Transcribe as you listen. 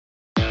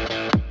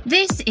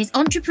This is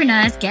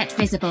Entrepreneurs Get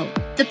Visible,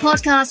 the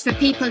podcast for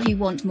people who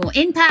want more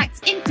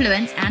impact,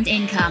 influence, and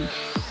income.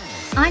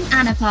 I'm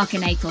Anna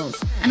Parker-Naples,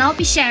 and I'll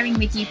be sharing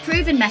with you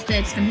proven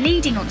methods from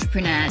leading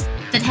entrepreneurs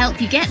that help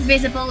you get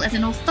visible as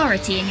an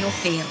authority in your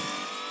field.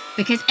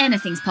 Because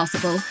anything's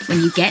possible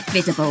when you get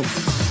visible.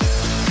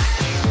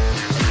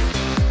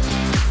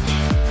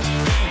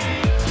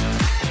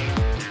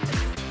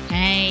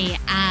 Hey,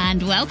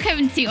 and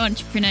welcome to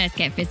Entrepreneurs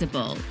Get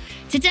Visible.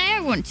 Today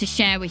I want to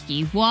share with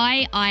you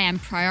why I am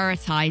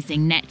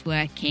prioritising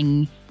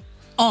networking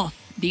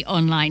off the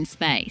online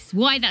space,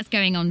 why that's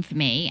going on for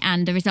me,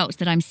 and the results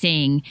that I'm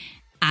seeing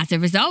as a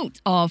result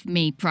of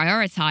me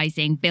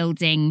prioritising,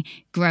 building,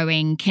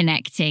 growing,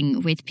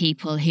 connecting with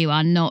people who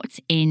are not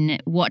in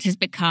what has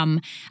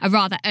become a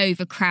rather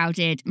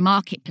overcrowded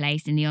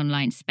marketplace in the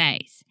online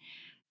space.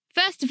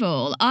 First of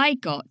all, I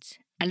got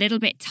a little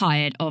bit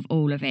tired of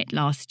all of it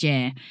last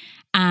year.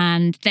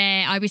 And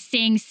I was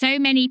seeing so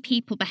many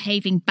people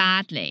behaving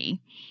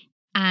badly,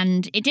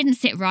 and it didn't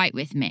sit right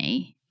with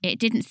me. It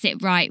didn't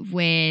sit right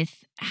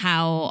with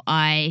how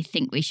I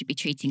think we should be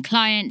treating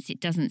clients. It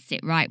doesn't sit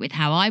right with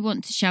how I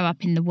want to show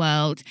up in the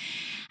world.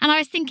 And I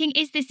was thinking,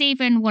 is this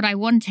even what I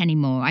want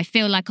anymore? I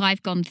feel like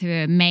I've gone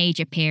through a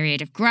major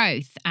period of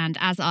growth. And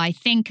as I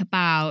think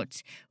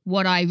about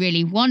what I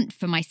really want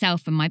for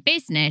myself and my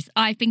business,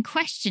 I've been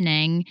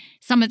questioning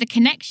some of the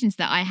connections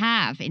that I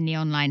have in the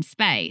online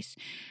space,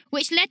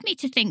 which led me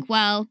to think,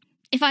 well,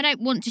 if I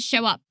don't want to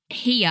show up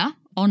here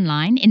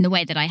online in the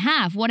way that I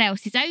have, what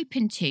else is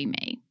open to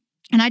me?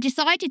 And I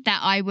decided that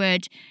I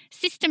would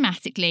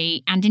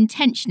systematically and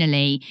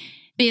intentionally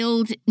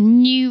build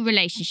new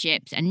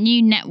relationships and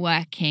new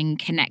networking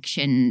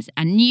connections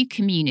and new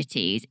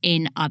communities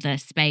in other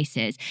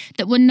spaces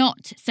that were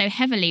not so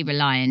heavily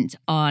reliant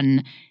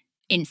on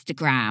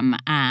Instagram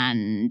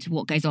and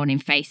what goes on in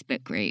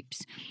Facebook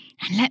groups.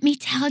 And let me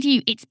tell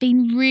you, it's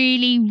been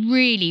really,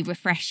 really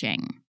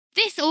refreshing.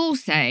 This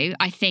also,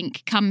 I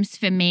think, comes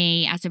for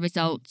me as a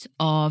result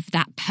of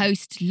that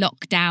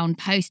post-lockdown,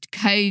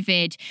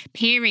 post-COVID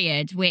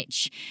period,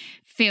 which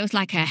feels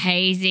like a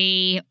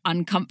hazy,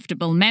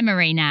 uncomfortable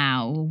memory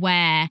now,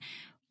 where,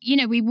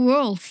 we were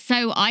all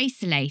so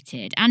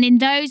isolated. And in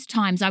those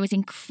times, I was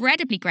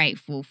incredibly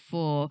grateful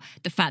for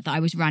the fact that I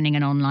was running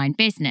an online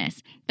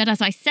business. But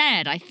as I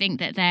said, I think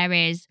that there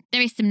is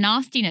some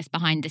nastiness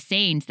behind the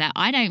scenes that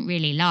I don't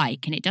really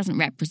like, and it doesn't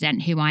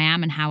represent who I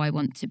am and how I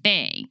want to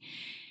be.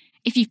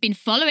 If you've been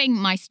following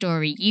my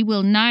story, you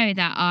will know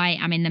that I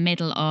am in the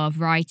middle of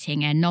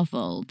writing a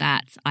novel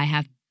that I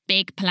have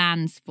big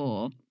plans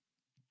for.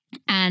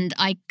 And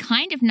I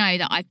kind of know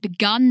that I've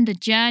begun the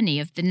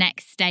journey of the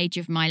next stage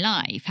of my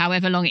life,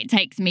 however long it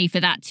takes me for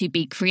that to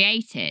be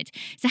created.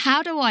 So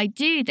how do I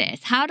do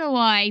this? How do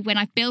I, when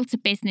I've built a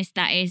business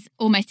that is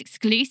almost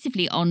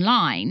exclusively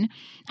online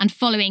and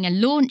following a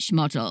launch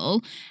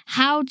model,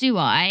 how do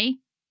I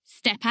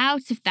step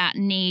out of that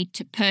need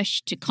to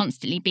push to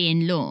constantly be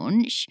in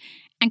launch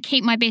and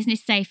keep my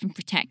business safe and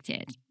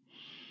protected?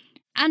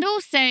 And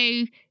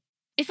also,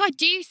 if I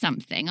do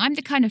something, I'm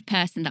the kind of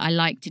person that I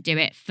like to do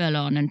it full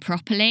on and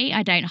properly.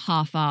 I don't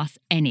half-ass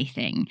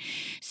anything.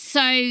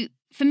 So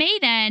for me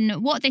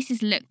then, what this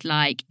has looked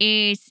like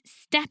is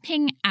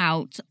stepping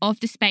out of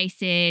the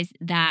spaces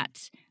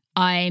that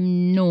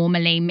I'm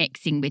normally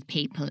mixing with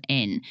people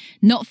in,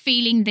 not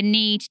feeling the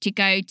need to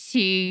go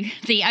to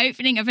the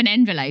opening of an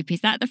envelope.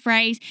 Is that the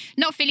phrase?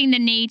 Not feeling the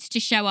need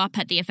to show up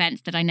at the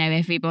events that I know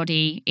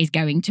everybody is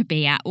going to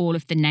be at, all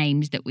of the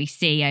names that we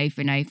see over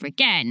and over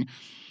again.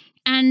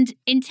 And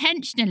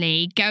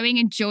intentionally going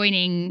and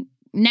joining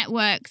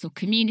networks or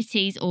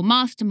communities or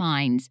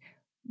masterminds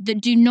that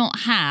do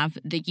not have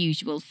the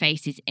usual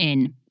faces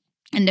in.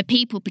 And the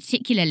people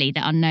particularly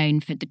that are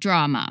known for the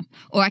drama,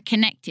 or are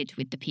connected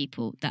with the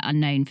people that are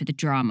known for the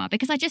drama,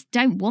 because I just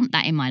don't want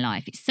that in my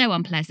life. It's so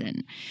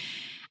unpleasant.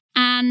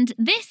 And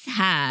this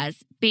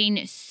has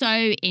been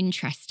so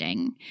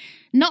interesting.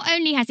 Not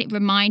only has it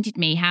reminded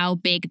me how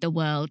big the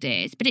world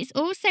is, but it's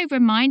also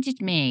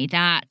reminded me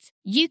that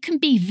you can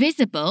be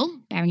visible,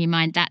 bearing in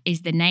mind that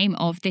is the name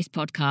of this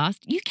podcast,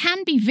 you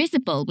can be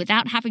visible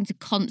without having to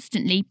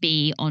constantly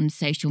be on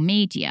social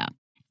media.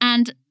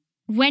 And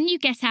when you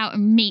get out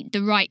and meet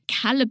the right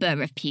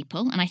caliber of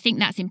people, and I think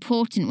that's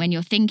important when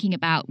you're thinking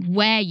about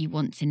where you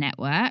want to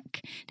network,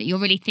 that you're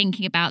really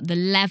thinking about the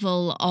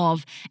level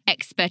of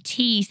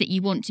expertise that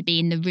you want to be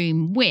in the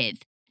room with,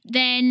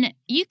 then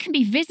you can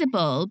be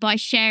visible by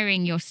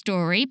sharing your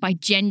story, by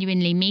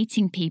genuinely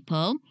meeting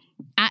people,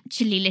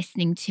 actually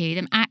listening to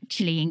them,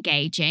 actually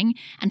engaging,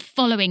 and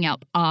following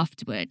up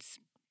afterwards.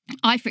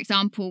 I, for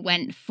example,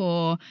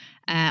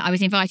 I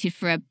was invited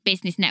for a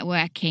business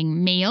networking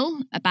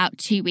meal about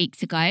 2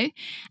 weeks ago,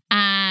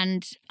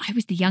 and I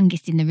was the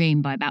youngest in the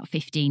room by about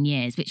 15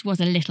 years, which was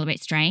a little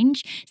bit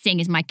strange, seeing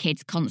as my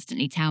kids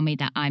constantly tell me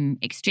that I'm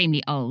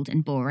extremely old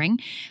and boring.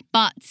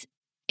 But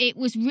it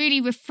was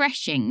really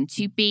refreshing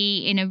to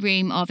be in a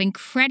room of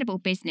incredible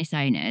business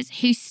owners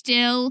who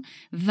still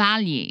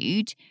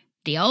valued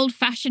the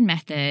old-fashioned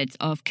methods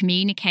of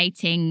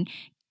communicating,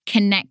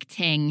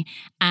 connecting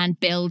and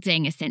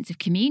building a sense of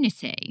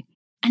community.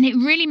 And it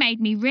really made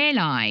me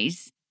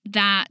realise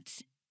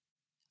that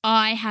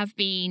I have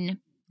been,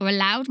 or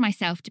allowed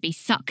myself to be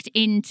sucked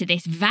into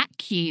this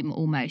vacuum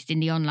almost in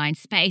the online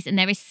space, and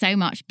there is so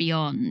much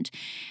beyond.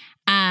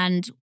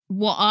 And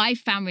what I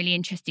found really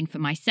interesting for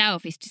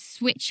myself is to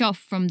switch off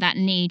from that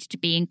need to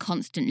be in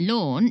constant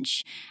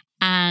launch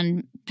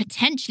and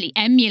potentially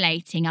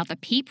emulating other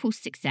people's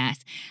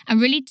success,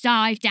 and really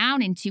dive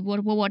down into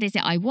what is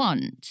it I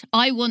want?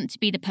 I want to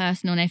be the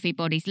person on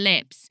everybody's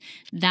lips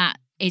that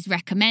is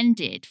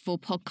recommended for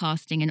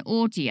podcasting and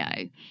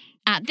audio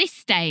at this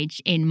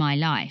stage in my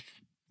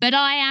life. But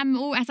I am,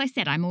 as I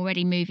said, I'm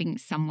already moving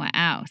somewhere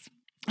else.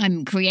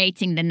 I'm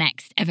creating the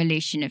next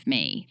evolution of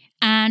me.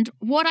 And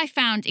what I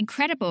found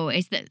incredible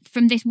is that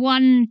from this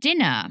one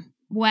dinner,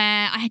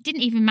 where I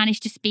didn't even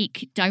manage to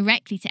speak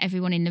directly to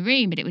everyone in the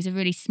room, but it was a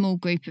really small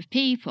group of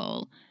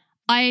people,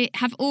 I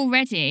have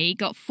already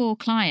got 4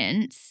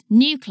 clients,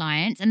 new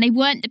clients, and they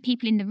weren't the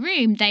people in the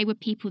room. They were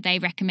people they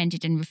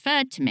recommended and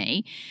referred to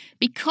me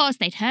because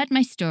they'd heard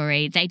my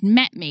story, they'd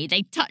met me,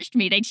 they'd touched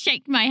me, they'd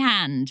shake my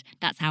hand.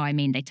 That's how I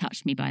mean they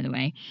touched me, by the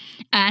way.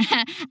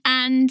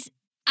 And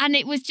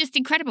it was just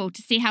incredible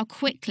to see how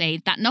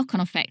quickly that knock-on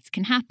effect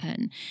can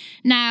happen.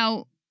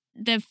 Now,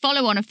 the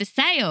follow-on of the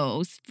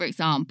sales, for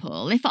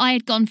example, if I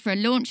had gone for a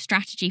launch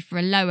strategy for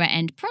a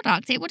lower-end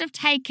product, it would have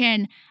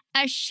taken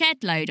a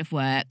shed load of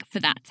work for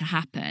that to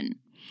happen.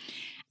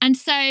 And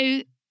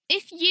so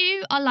if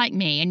you are like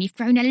me and you've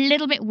grown a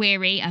little bit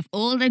weary of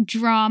all the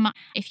drama,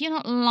 if you're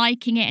not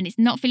liking it and it's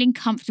not feeling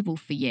comfortable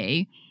for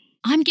you,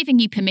 I'm giving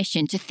you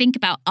permission to think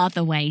about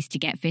other ways to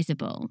get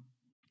visible.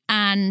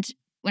 And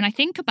when I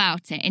think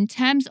about it, in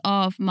terms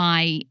of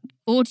my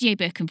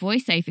audiobook and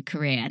voiceover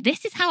career,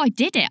 this is how I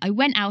did it. I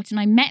went out and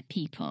I met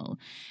people,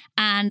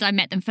 and I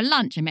met them for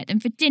lunch. I met them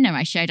for dinner.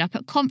 I showed up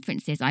at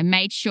conferences. I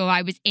made sure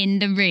I was in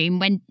the room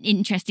when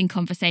interesting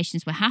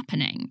conversations were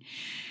happening.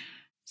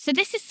 So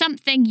this is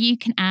something you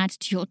can add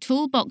to your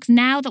toolbox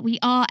now that we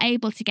are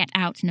able to get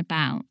out and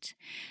about.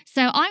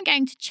 So I'm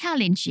going to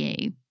challenge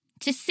you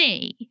to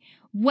see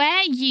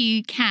where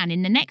you can,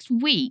 in the next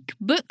week,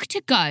 book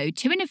to go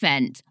to an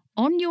event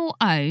on your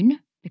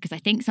own, because I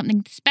think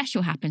something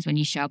special happens when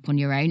you show up on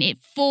your own. It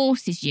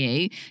forces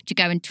you to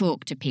go and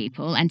talk to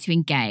people and to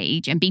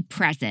engage and be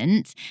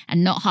present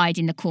and not hide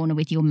in the corner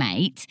with your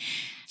mate,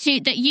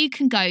 that you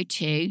can go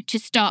to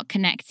start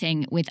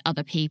connecting with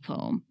other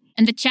people.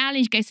 And the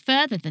challenge goes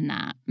further than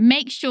that.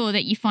 Make sure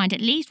that you find at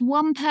least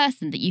one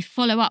person that you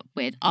follow up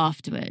with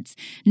afterwards,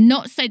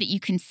 not so that you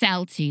can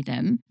sell to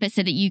them, but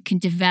so that you can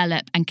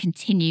develop and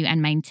continue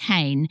and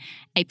maintain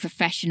a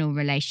professional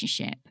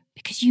relationship,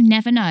 because you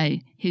never know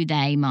who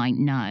they might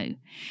know.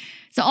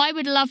 So I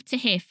would love to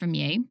hear from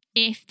you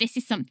if this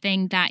is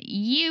something that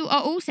you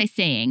are also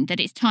seeing, that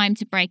it's time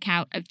to break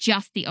out of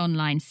just the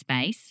online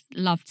space.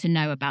 Love to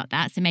know about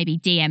that. So maybe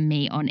DM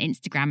me on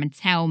Instagram and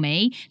tell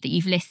me that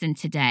you've listened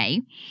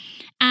today.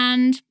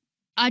 And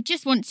I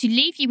just want to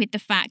leave you with the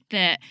fact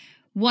that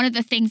one of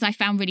the things I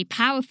found really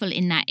powerful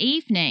in that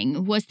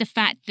evening was the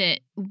fact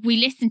that we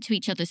listened to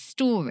each other's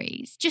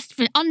stories just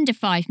for under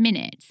 5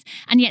 minutes.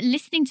 And yet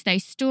listening to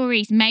those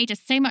stories made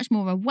us so much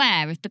more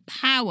aware of the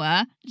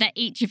power that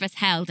each of us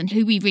held and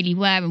who we really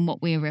were and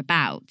what we were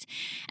about.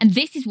 And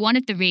this is one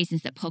of the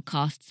reasons that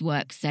podcasts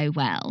work so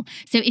well.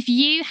 So if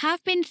you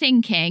have been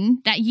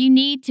thinking that you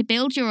need to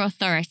build your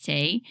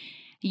authority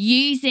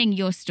using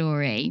your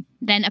story,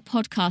 then a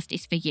podcast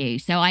is for you.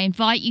 So I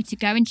invite you to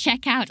go and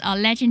check out our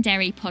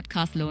legendary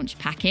podcast launch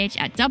package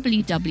at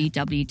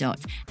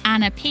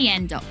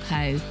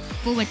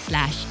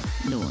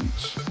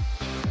www.annapn.co/launch.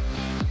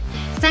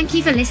 Thank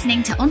you for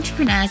listening to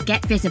Entrepreneurs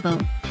Get Visible.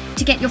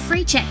 To get your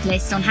free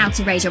checklist on how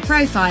to raise your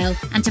profile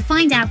and to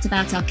find out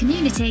about our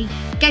community,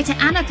 go to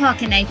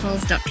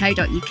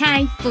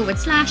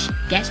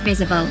annaparker-naples.co.uk/get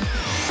visible.